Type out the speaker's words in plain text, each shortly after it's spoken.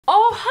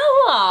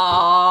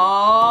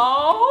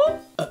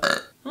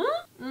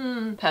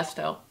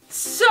pesto.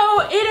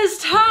 So it is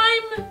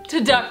time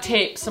to duct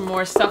tape some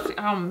more stuff.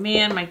 Oh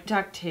man, my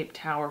duct tape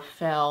tower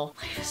fell.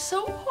 Life is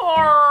so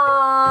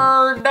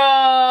hard.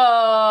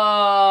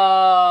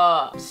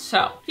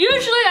 So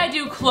usually I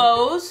do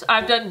clothes.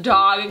 I've done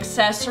dog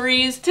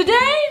accessories.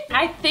 Today,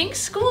 I think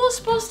school is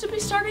supposed to be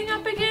starting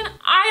up again.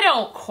 I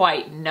don't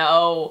quite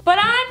know, but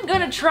I'm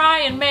gonna try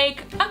and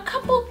make a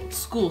couple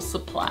school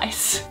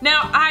supplies.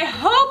 Now, I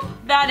hope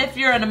that if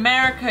you're in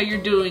America,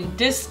 you're doing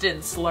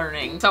distance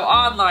learning, so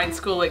online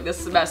schooling this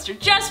semester,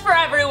 just for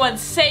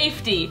everyone's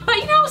safety. But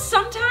you know,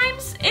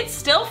 sometimes it's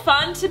still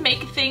fun to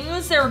make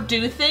things or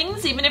do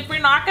things even if we're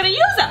not gonna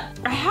use them.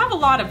 I have a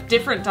lot of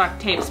different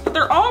duct tapes, but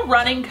they're all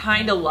running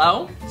kind of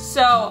low.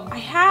 So I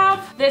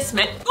have this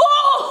many.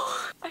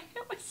 Oh! I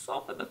hit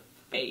myself in the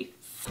face.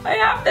 I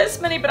have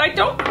this many, but I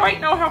don't quite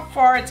know how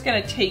far it's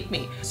gonna take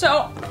me.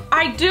 So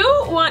I do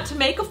want to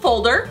make a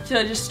folder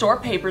to just store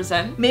papers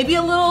in, maybe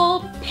a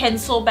little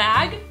pencil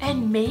bag,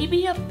 and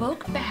maybe a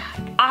book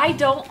bag. I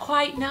don't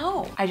quite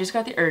know. I just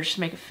got the urge to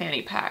make a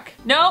fanny pack.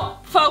 No,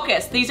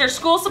 focus. These are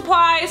school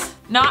supplies,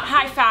 not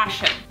high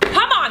fashion.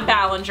 Come on,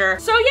 Ballinger.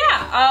 So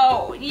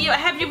yeah,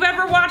 have you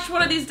ever watched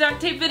one of these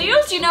duct tape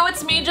videos? You know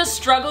it's me just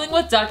struggling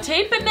with duct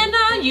tape and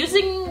then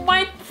using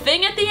my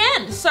thing at the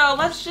end. So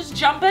let's just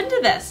jump into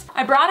this.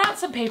 I brought out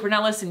some paper.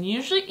 Now listen,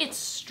 usually it's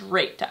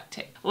straight duct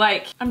tape.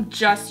 Like, I'm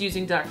just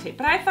using duct tape.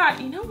 But I thought,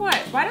 you know what?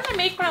 Why don't I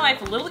make my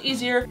life a little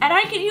easier and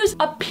I can use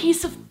a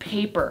piece of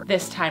paper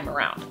this time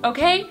around,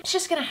 okay? It's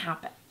just gonna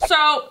happen.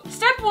 So,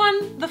 step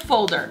one, the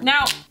folder.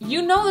 Now,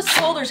 you know this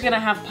folder's gonna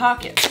have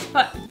pockets,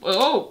 but,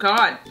 oh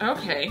God,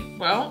 okay.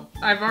 Well,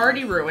 I've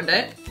already ruined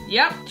it.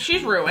 Yep,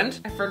 she's ruined.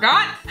 I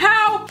forgot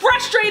how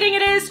frustrating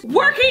it is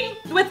working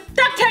with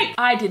duct tape.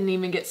 I didn't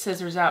even get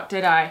scissors out,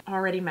 did I?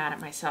 Already mad at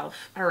myself.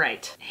 All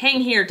right, hang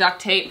here, duct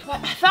tape.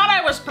 I thought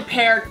I was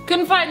prepared.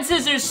 Couldn't find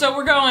scissors, so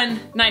we're going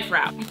knife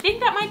route. I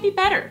think that might be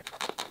better.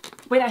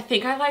 Wait, I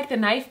think I like the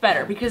knife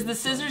better because the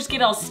scissors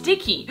get all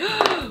sticky.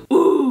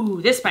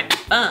 Ooh, this might be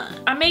fun.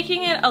 I'm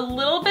making it a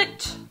little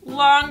bit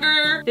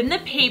longer than the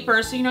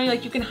paper so you know,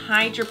 like you can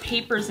hide your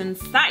papers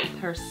inside.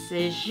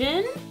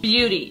 Precision,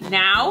 beauty.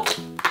 Now,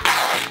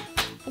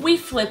 we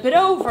flip it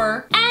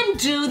over and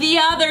do the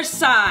other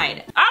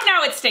side. Oh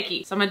no, it's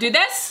sticky. So I'm gonna do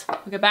this,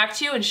 I'll get back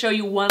to you and show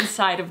you one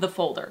side of the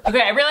folder.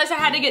 Okay, I realized I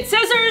had to get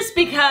scissors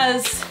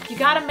because you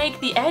gotta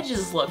make the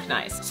edges look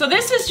nice. So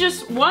this is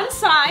just one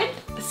side,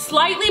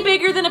 slightly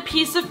bigger than a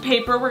piece of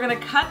paper. We're gonna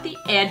cut the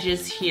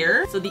edges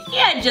here so the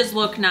edges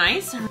look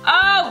nice.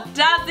 Oh,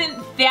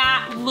 doesn't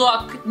that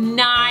look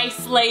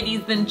nice,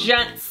 ladies and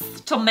gents?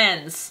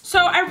 Men's. So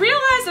I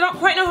realized I don't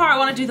quite know how I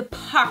want to do the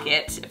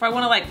pocket. If I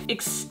want to like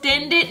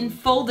extend it and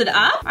fold it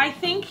up, I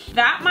think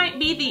that might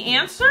be the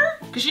answer.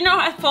 Because you know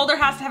a folder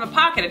has to have a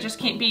pocket. It just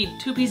can't be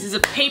two pieces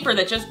of paper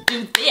that just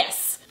do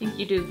this. I think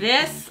you do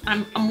this.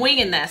 I'm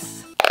winging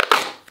this.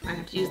 I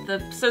have to use the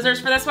scissors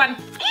for this one.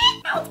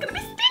 Now it's gonna be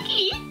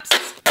sticky.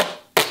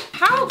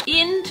 How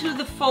into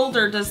the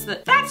folder does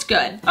the, that's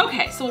good.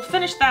 Okay, so we'll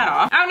finish that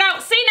off. Oh no,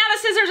 see now the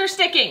scissors are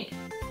sticking.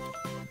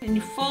 And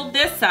you fold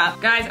this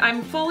up. Guys,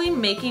 I'm fully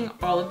making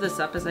all of this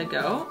up as I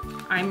go.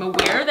 I'm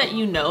aware that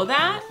you know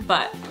that,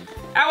 but,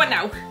 oh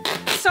no,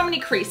 so many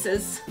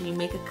creases. You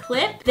make a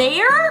clip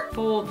there,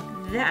 fold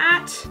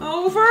that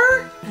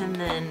over, and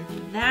then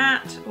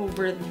that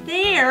over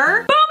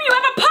there. Boom, you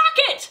have a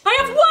pocket! I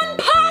have one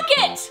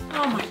pocket!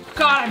 Oh my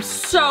God, I'm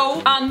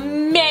so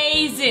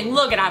amazing.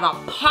 Look, I have a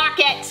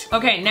pocket.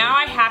 Okay, now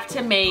I have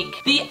to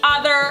make the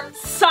other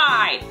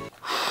side.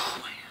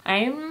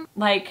 I'm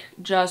like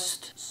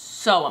just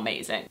so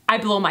amazing. I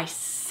blow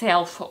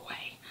myself away. All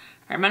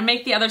right, I'm gonna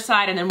make the other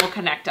side and then we'll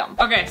connect them.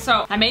 Okay,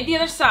 so I made the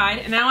other side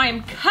and now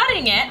I'm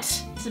cutting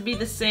it to be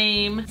the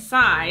same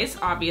size,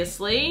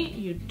 obviously.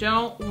 You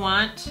don't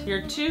want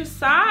your two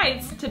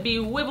sides to be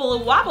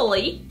wibbly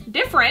wobbly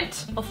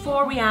different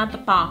before we add the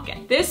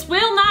pocket. This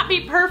will not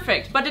be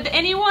perfect, but did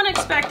anyone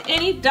expect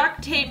any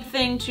duct tape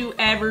thing to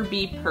ever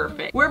be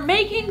perfect? We're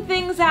making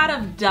things out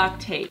of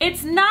duct tape.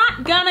 It's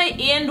not gonna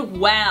end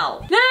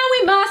well. Now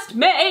we must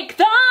make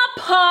the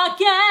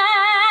pocket.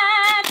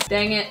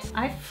 Dang it,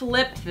 I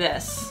flipped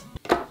this.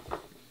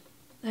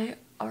 They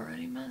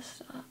already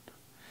messed up.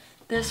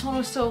 This one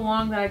was so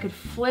long that I could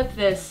flip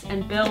this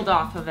and build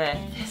off of it.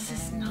 This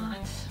is not,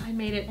 I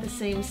made it the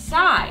same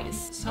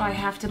size. So I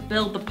have to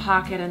build the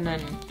pocket and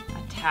then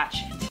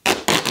attach it.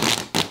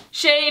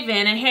 Shave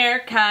in a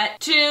haircut,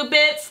 2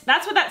 bits.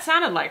 That's what that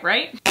sounded like,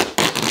 right?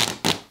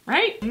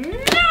 Right? No,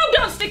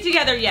 don't stick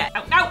together yet.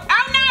 Oh, no,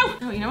 oh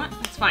no! Oh, you know what?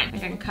 That's fine. I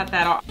can cut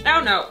that off.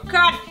 Oh no,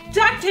 God,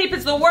 duct tape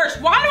is the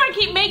worst. Why do I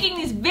keep making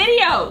these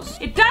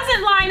videos? It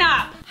doesn't line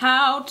up.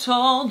 How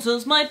tall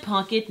does my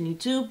pocket need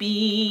to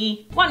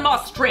be? One more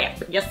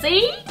strip, you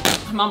see?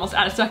 I'm almost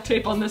out of duct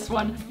tape on this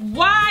one.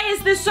 Why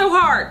is this so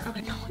hard?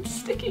 Okay, no, it's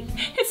sticking.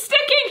 It's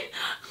sticking!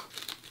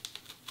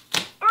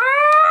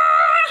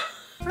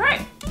 All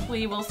right,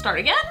 we will start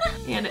again.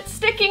 And it's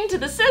sticking to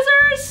the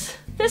scissors.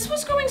 This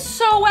was going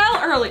so well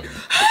early.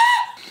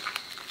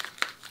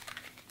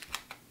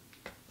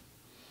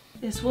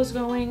 This was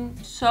going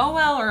so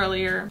well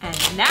earlier,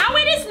 and now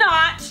it is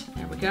not.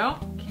 There we go.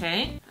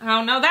 Okay.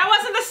 Oh no, that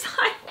wasn't the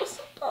side I was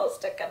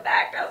supposed to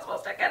connect. I was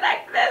supposed to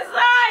connect this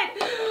side.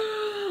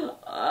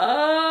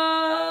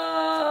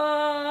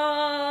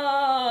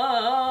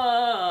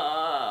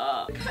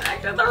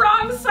 Connected the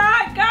wrong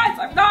side. Guys,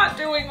 I'm not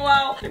doing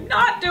well. I'm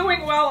not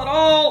doing well at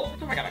all.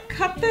 Am I gonna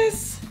cut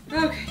this?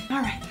 Okay,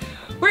 all right.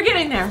 We're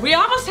getting there. We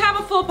almost have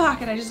a full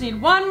pocket. I just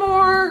need 1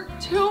 more,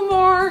 2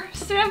 more,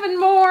 7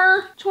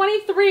 more,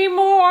 23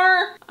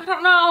 more. I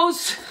don't know. I'm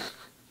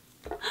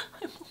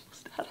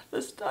almost out of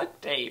this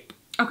duct tape.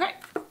 Okay,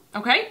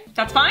 okay,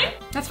 that's fine.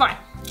 That's fine.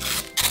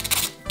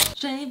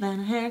 Shave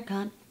and a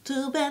haircut,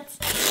 2 bits.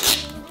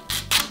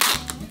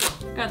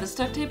 God, this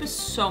duct tape is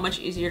so much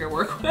easier to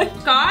work with.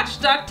 Scotch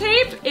duct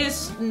tape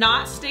is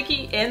not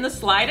sticky in the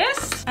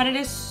slightest, and it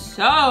is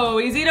so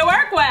easy to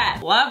work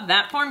with. Love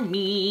that for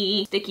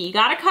me. Sticky, you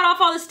gotta cut off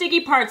all the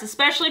sticky parts,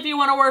 especially if you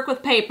wanna work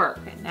with paper.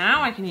 Okay,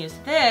 now I can use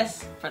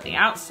this for the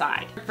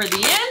outside. For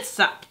the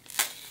inside.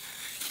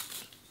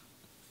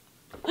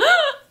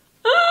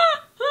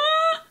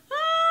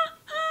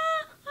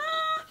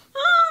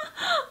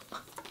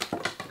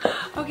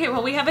 Okay,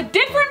 well we have a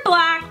different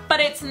black,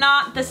 but it's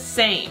not the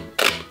same.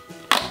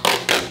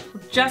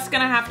 Just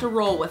gonna have to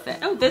roll with it.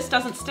 Oh, this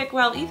doesn't stick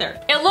well either.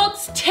 It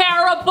looks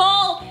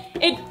terrible.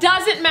 It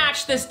doesn't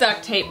match this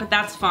duct tape, but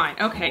that's fine.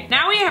 Okay,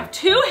 now we have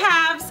 2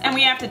 halves and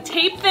we have to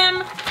tape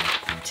them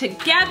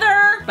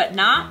together, but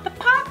not the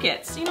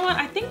pockets. You know what?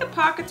 I think the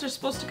pockets are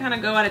supposed to kind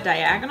of go at a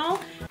diagonal.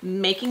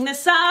 Making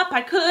this up,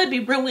 I could be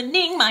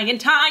ruining my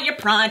entire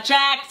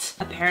project.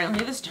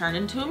 Apparently this turned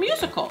into a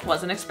musical.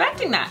 Wasn't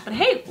expecting that, but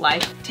hey,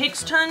 life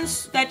takes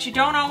turns that you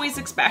don't always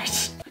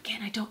expect.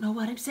 Again, I don't know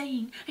what I'm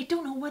saying. I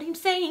don't know what I'm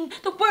saying.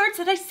 The words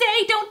that I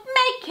say don't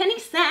make any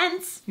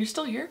sense. You're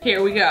still here?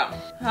 Here we go.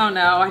 Oh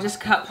no, I just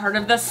cut part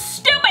of the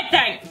stupid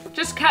thing.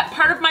 Just cut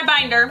part of my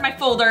binder, my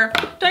folder.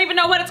 Don't even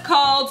know what it's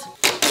called.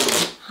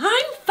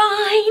 I'm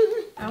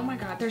fine. Oh my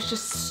God, there's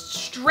just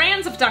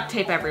strands of duct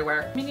tape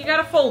everywhere. I mean, you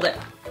gotta fold it.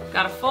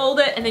 Gotta fold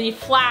it and then you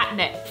flatten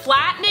it.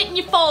 Flatten it and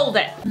you fold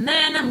it. And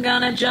then I'm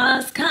gonna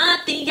just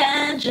cut the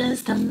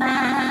edges to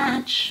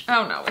match.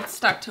 Oh no, it's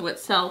stuck to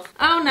itself.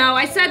 Oh no,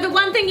 I said the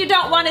one thing you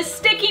don't want is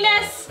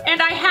stickiness,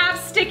 and I have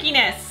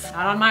stickiness.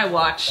 Not on my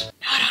watch.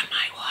 Not on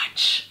my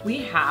watch.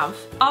 We have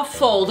a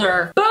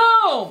folder.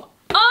 Boom!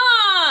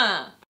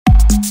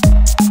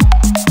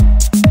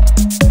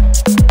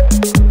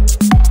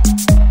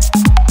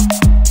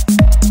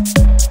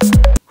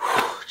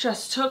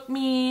 Just took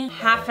me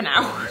half an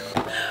hour.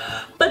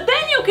 But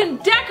then you can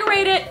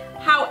decorate it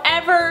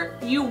however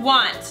you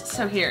want.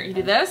 So here, you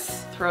do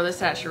this, throw this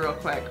at you real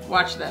quick.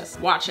 Watch this,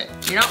 watch it.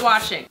 You're not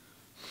watching.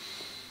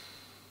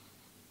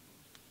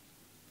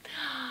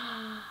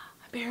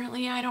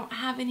 Apparently I don't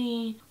have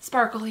any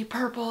sparkly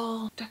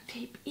purple duct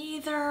tape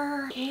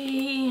either.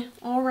 Okay,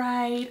 all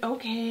right,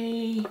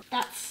 okay.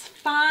 That's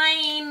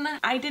fine.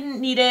 I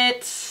didn't need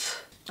it.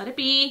 Let it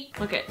be.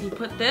 Look at, you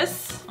put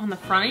this on the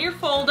front of your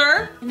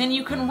folder, and then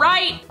you can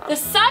write the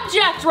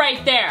subject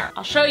right there.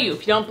 I'll show you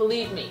if you don't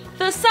believe me.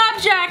 The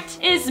subject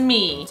is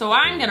me. So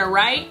I'm gonna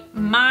write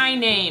my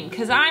name,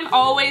 because I'm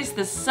always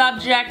the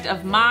subject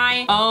of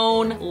my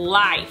own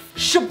life.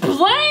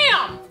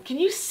 Shablam! Can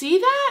you see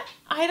that?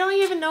 I don't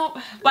even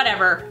know.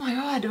 Whatever. Oh my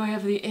God, do I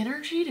have the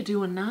energy to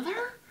do another?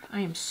 I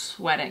am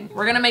sweating.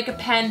 We're gonna make a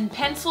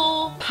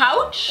pencil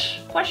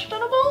pouch,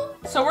 questionable.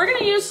 So we're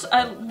gonna use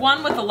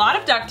one with a lot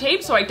of duct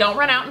tape so I don't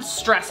run out and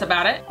stress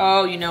about it.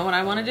 Oh, you know what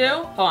I wanna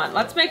do? Hold on,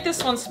 let's make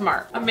this one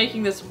smart. I'm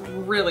making this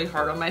really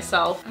hard on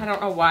myself. I don't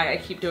know why I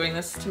keep doing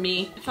this to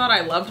me. I thought I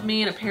loved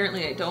me and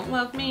apparently I don't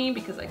love me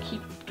because I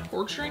keep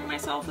torturing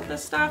myself with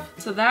this stuff.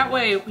 So that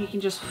way we can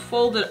just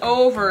fold it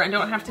over and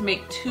don't have to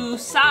make 2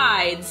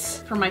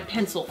 sides for my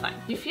pencil thing.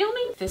 You feel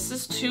me? This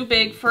is too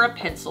big for a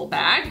pencil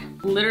bag.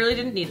 Literally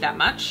didn't need that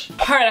much.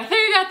 All right, I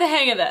think I got the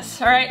hang of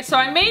this. All right, so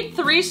I made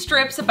 3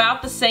 strips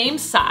about the same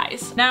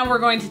size. Now we're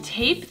going to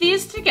tape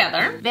these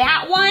together.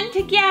 That one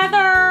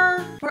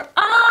together. We're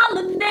all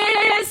in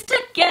this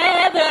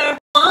together.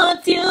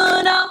 Once you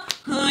know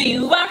who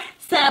you are,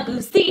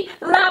 Sabusi,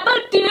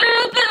 Rabadoobooty.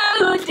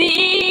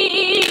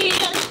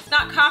 It's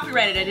not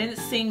copyrighted, I didn't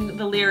sing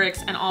the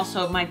lyrics and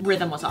also my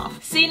rhythm was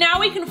off. See, now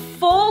we can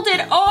fold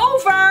it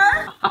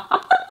over.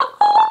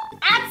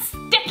 That's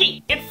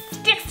sticky, it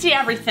sticks to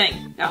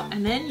everything. Oh,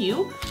 and then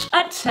you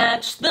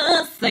attach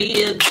the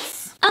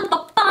sides on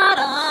the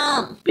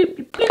bottom. Bloop,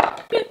 bloop,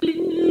 bloop, bloop,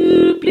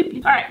 bloop,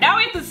 bloop. All right, now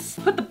we have to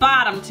put the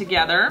bottom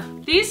together.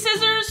 These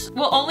scissors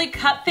will only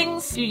cut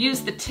things if you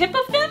use the tip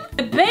of them.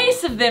 The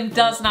base of them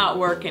does not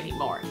work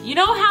anymore. You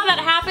know how that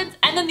happens?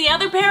 And then the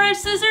other pair of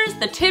scissors,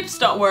 the tips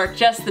don't work,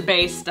 just the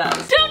base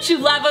does. Don't you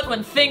love it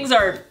when things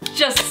are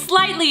just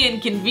slightly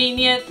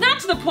inconvenient? Not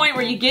to the point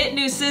where you get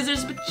new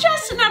scissors, but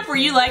just enough where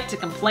you like to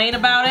complain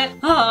about it.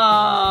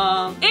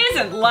 Oh,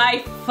 isn't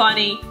life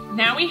funny?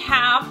 Now we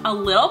have a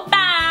little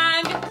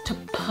bag to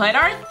put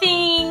our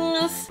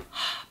things.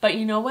 but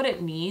you know what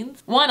it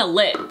needs? One, a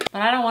lid,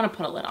 but I don't want to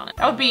put a lid on it.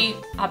 That would be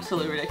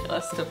absolutely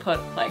ridiculous to put,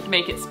 like,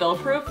 make it spill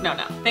proof. No,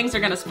 things are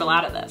gonna spill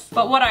out of this.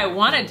 But what I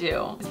want to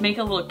do is make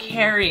a little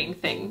carrying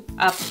thing,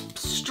 a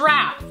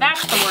strap.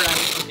 That's the word I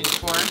was looking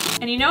for.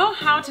 And you know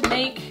how to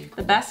make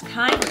the best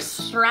kind of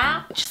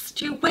strap?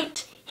 Just you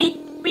wait,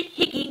 Henry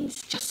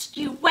Higgins, just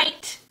you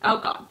wait. Oh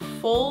God,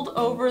 fold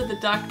over the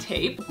duct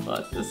tape.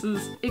 But this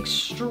is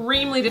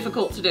extremely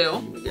difficult to do.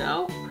 Here we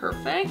go,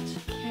 perfect.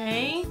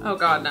 Okay. Oh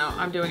God, no,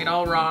 I'm doing it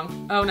all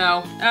wrong. Oh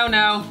no, oh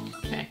no.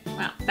 Okay,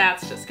 well,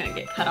 that's just gonna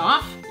get cut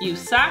off. You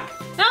suck.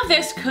 Now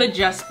this could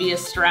just be a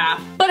strap,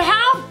 but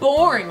how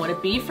boring would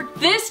it be for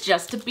this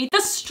just to be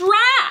the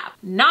strap?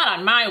 Not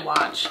on my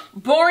watch.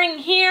 Boring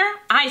here?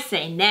 I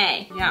say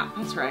nay. Yeah,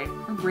 that's right.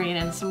 We're bringing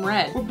in some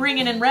red. We're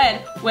bringing in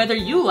red whether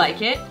you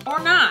like it or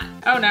not.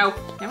 Oh no,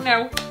 no,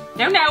 no.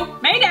 No, no,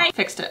 Mayday!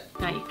 Fixed it.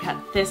 Now you cut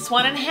this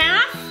one in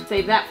half.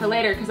 Save that for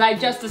later because I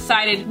just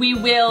decided we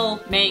will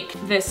make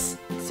this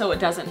so it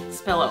doesn't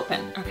spill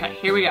open. Okay,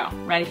 here we go.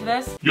 Ready for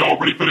this? Y'all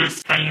ready for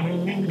this?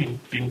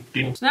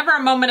 There's never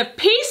a moment of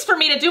peace for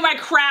me to do my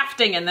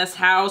crafting in this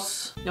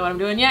house. Know what I'm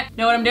doing yet?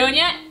 Know what I'm doing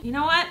yet? You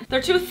know what? They're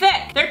too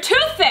thick. They're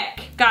too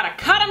thick. Gotta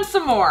cut them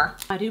some more.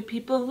 Why do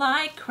people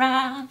like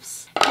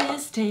crafts?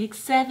 This takes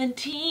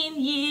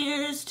 17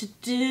 years to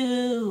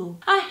do.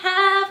 I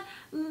have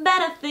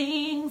better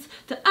things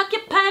to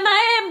occupy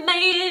my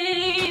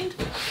mind.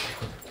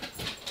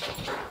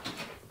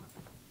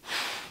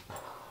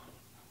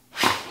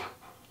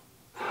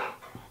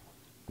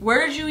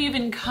 Where did you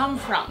even come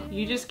from?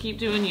 You just keep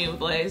doing you,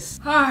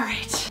 Blaze. All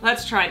right,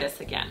 let's try this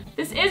again.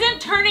 This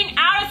isn't turning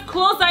out as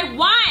cool as I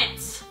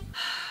want.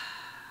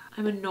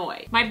 I'm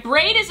annoyed. My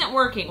braid isn't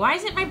working. Why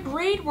isn't my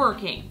braid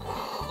working?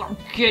 I'm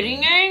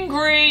getting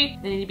angry.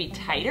 They need to be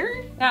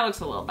tighter? That looks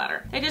a little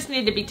better. They just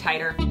need to be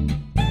tighter.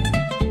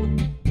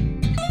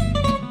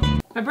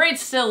 My braid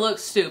still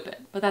looks stupid,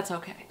 but that's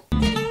okay.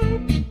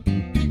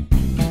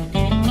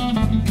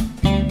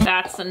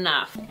 That's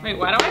enough. Wait,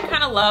 why do I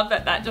kind of love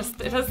that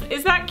just,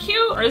 is that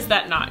cute or is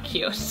that not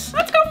cute?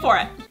 Let's go for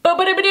it. Look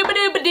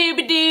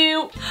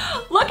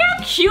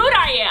how cute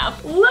I am.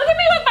 Look at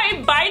me with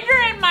my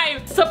binder and my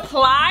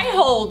supply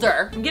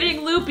holder. I'm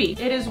getting loopy.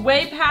 It is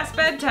way past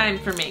bedtime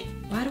for me.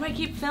 Why do I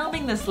keep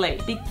filming this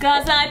late?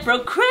 Because I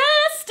procrastinate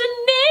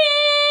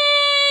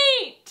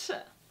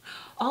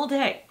all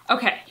day.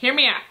 Okay, hear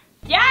me out.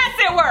 Yes,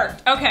 it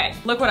worked. Okay,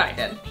 look what I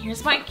did.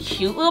 Here's my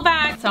cute little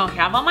bag. So I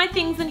have all my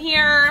things in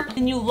here.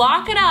 Then you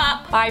lock it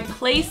up by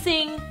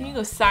placing, you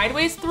go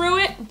sideways through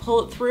it and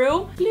pull it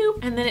through, bloop,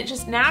 and then it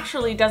just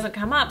naturally doesn't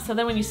come up. So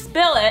then when you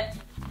spill it,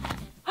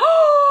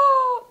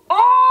 oh,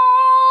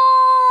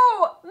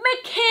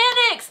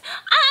 mechanics,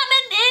 I'm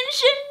an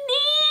engineer.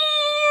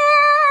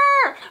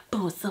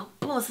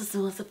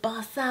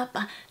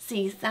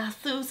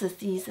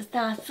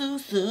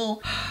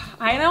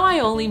 I know I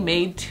only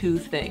made 2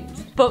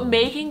 things, but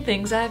making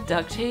things out of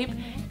duct tape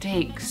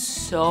takes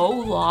so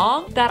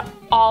long that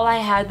all I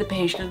had the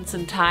patience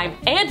and time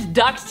and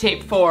duct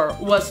tape for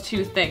was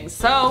 2 things.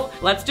 So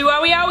let's do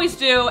what we always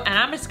do, and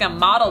I'm just gonna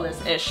model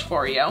this ish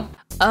for you.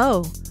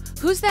 Oh,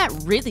 who's that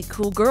really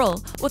cool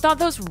girl with all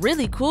those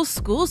really cool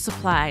school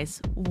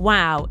supplies?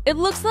 Wow, it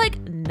looks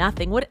like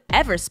nothing would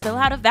ever spill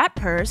out of that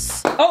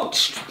purse. Oh,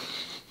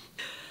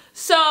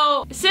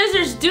 so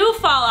scissors do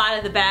fall out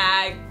of the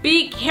bag.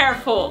 Be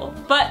careful,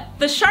 but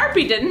the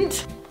Sharpie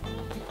didn't.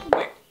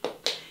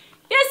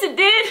 Yes, it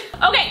did.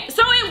 Okay,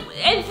 so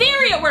in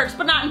theory it works,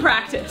 but not in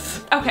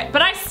practice. Okay,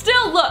 but I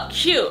still look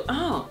cute.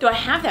 Oh, do I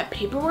have that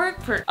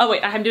paperwork for, oh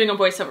wait, I'm doing a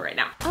voiceover right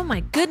now. Oh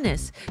my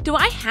goodness, do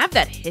I have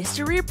that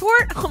history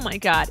report? Oh my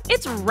God,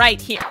 it's right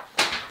here.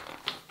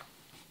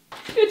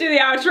 You do the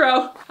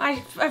outro.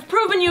 I've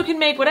proven you can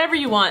make whatever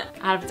you want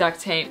out of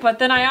duct tape, but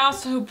then I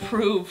also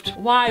proved,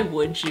 why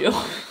would you?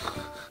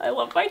 I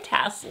love my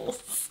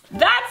tassels.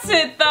 That's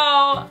it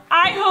though.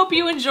 I hope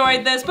you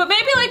enjoyed this, but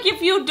maybe like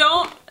if you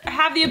don't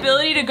have the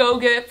ability to go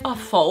get a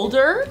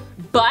folder,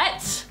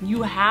 but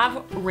you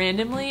have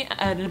randomly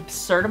an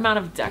absurd amount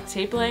of duct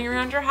tape laying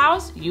around your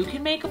house, you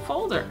can make a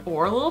folder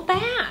or a little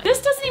bag.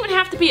 This doesn't even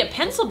have to be a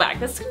pencil bag.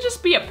 This can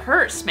just be a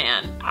purse,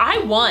 man. I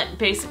won,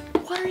 basically.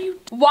 What are you?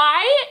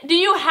 Why do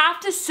you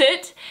have to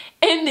sit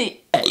in the,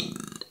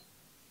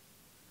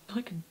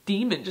 like a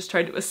demon just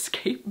tried to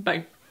escape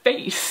my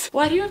face.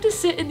 Why do you have to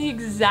sit in the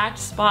exact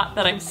spot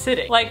that I'm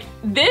sitting? Like,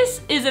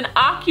 this is an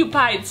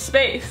occupied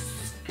space.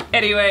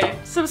 Anyway,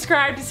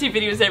 subscribe to see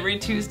videos every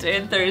Tuesday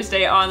and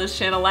Thursday on this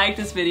channel. Like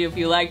this video if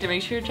you liked it.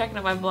 Make sure you're checking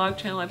out my vlog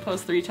channel. I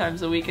post 3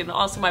 times a week, and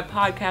also my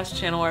podcast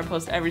channel where I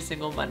post every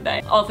single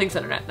Monday. All Things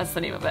Internet, that's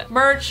the name of it.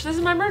 Merch, this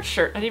is my merch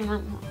shirt. I didn't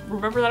even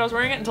remember that I was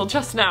wearing it until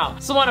just now.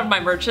 It's one of my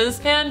merches,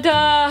 and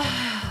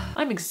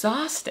I'm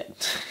exhausted.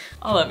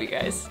 I love you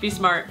guys. Be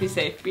smart, be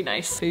safe, be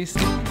nice. Peace.